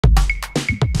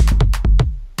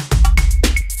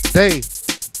Day,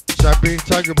 Siberian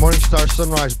Tiger, Morningstar,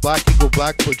 Sunrise, Black Eagle,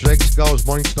 Blackfoot, Drake Skulls,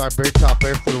 Morningstar, Bear Top,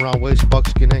 Barefoot around waist,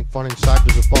 Buckskin, Ink, Fun Inside,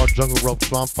 there's a fall, Jungle Rope,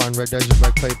 Swamp Pine, Red Desert,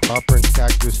 Red Clay, Popper and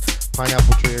Cactus,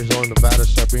 Pineapple Tree, Arizona, Nevada,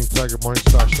 Siberian Tiger,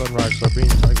 Morningstar, Sunrise, Siberian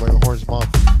Tiger, White Horns,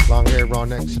 Mouth, long hair, raw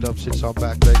neck, sit up, sits on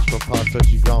back legs, front paws,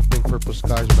 touchy ground, pink, purple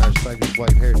skies, match, tigers,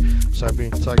 white hair,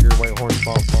 Siberian Tiger, White Horns,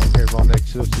 Mouth, long hair, raw neck,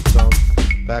 sit up, sits on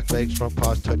back legs, front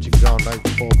paws, touching ground, night,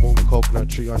 full moon, coconut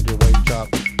tree, underway, top,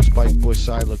 Spike Bush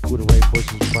side, Lakuta Way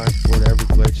bushes, Blackboard,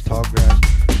 Everglades, tall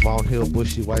grass, Mount Hill,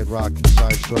 bushy, white rock,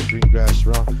 inside, short green grass,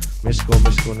 round, Misco,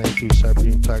 Natu,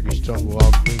 Siberian Tigers, jungle,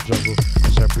 all green jungle,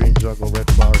 Siberian jungle, red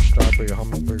flower, strawberry,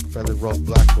 hummingbird, feather rope,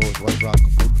 black rose, white rock,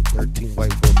 13,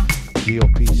 white wolf,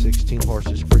 GOP, 16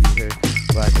 horses, pretty hair,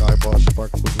 black eyeballs,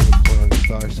 sparkle, unicorn on the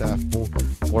stars, half moon,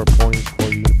 4 ponies, 4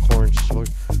 unicorns, 4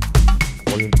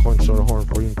 unicorns, short horn,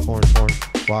 4 unicorns, horn,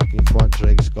 walking front,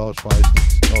 Drake, skulls, 5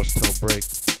 skulls, tail break.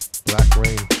 Black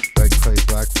rain, red clay,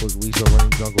 blackfoot, weasel rain,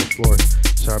 jungle floor,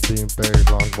 Siberian bear,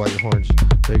 long white horns,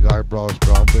 big eyebrows,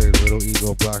 brown bear, little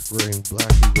eagle, black rain,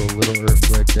 black eagle, little earth,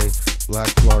 red day, black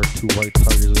flower, 2 white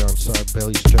tigers on side,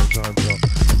 belly stretch, arms up,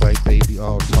 white baby,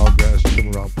 all tall grass,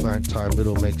 trim around plant time,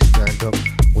 little make stand up,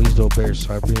 weasel bear,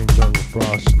 Siberian jungle,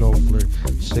 frost, snow flare,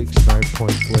 6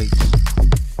 9-point flakes.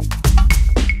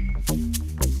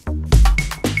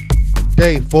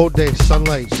 Day, full day,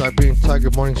 sunlight, Siberian Tiger,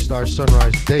 Morningstar,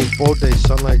 Sunrise. Day, full day,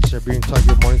 sunlight, Siberian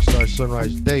Tiger, Morningstar,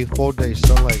 Sunrise. Day, full day,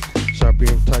 sunlight,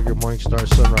 Siberian Tiger, Morningstar,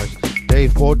 Sunrise. Day,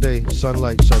 full day,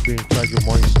 sunlight, Siberian Tiger,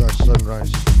 Morningstar,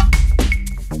 Sunrise.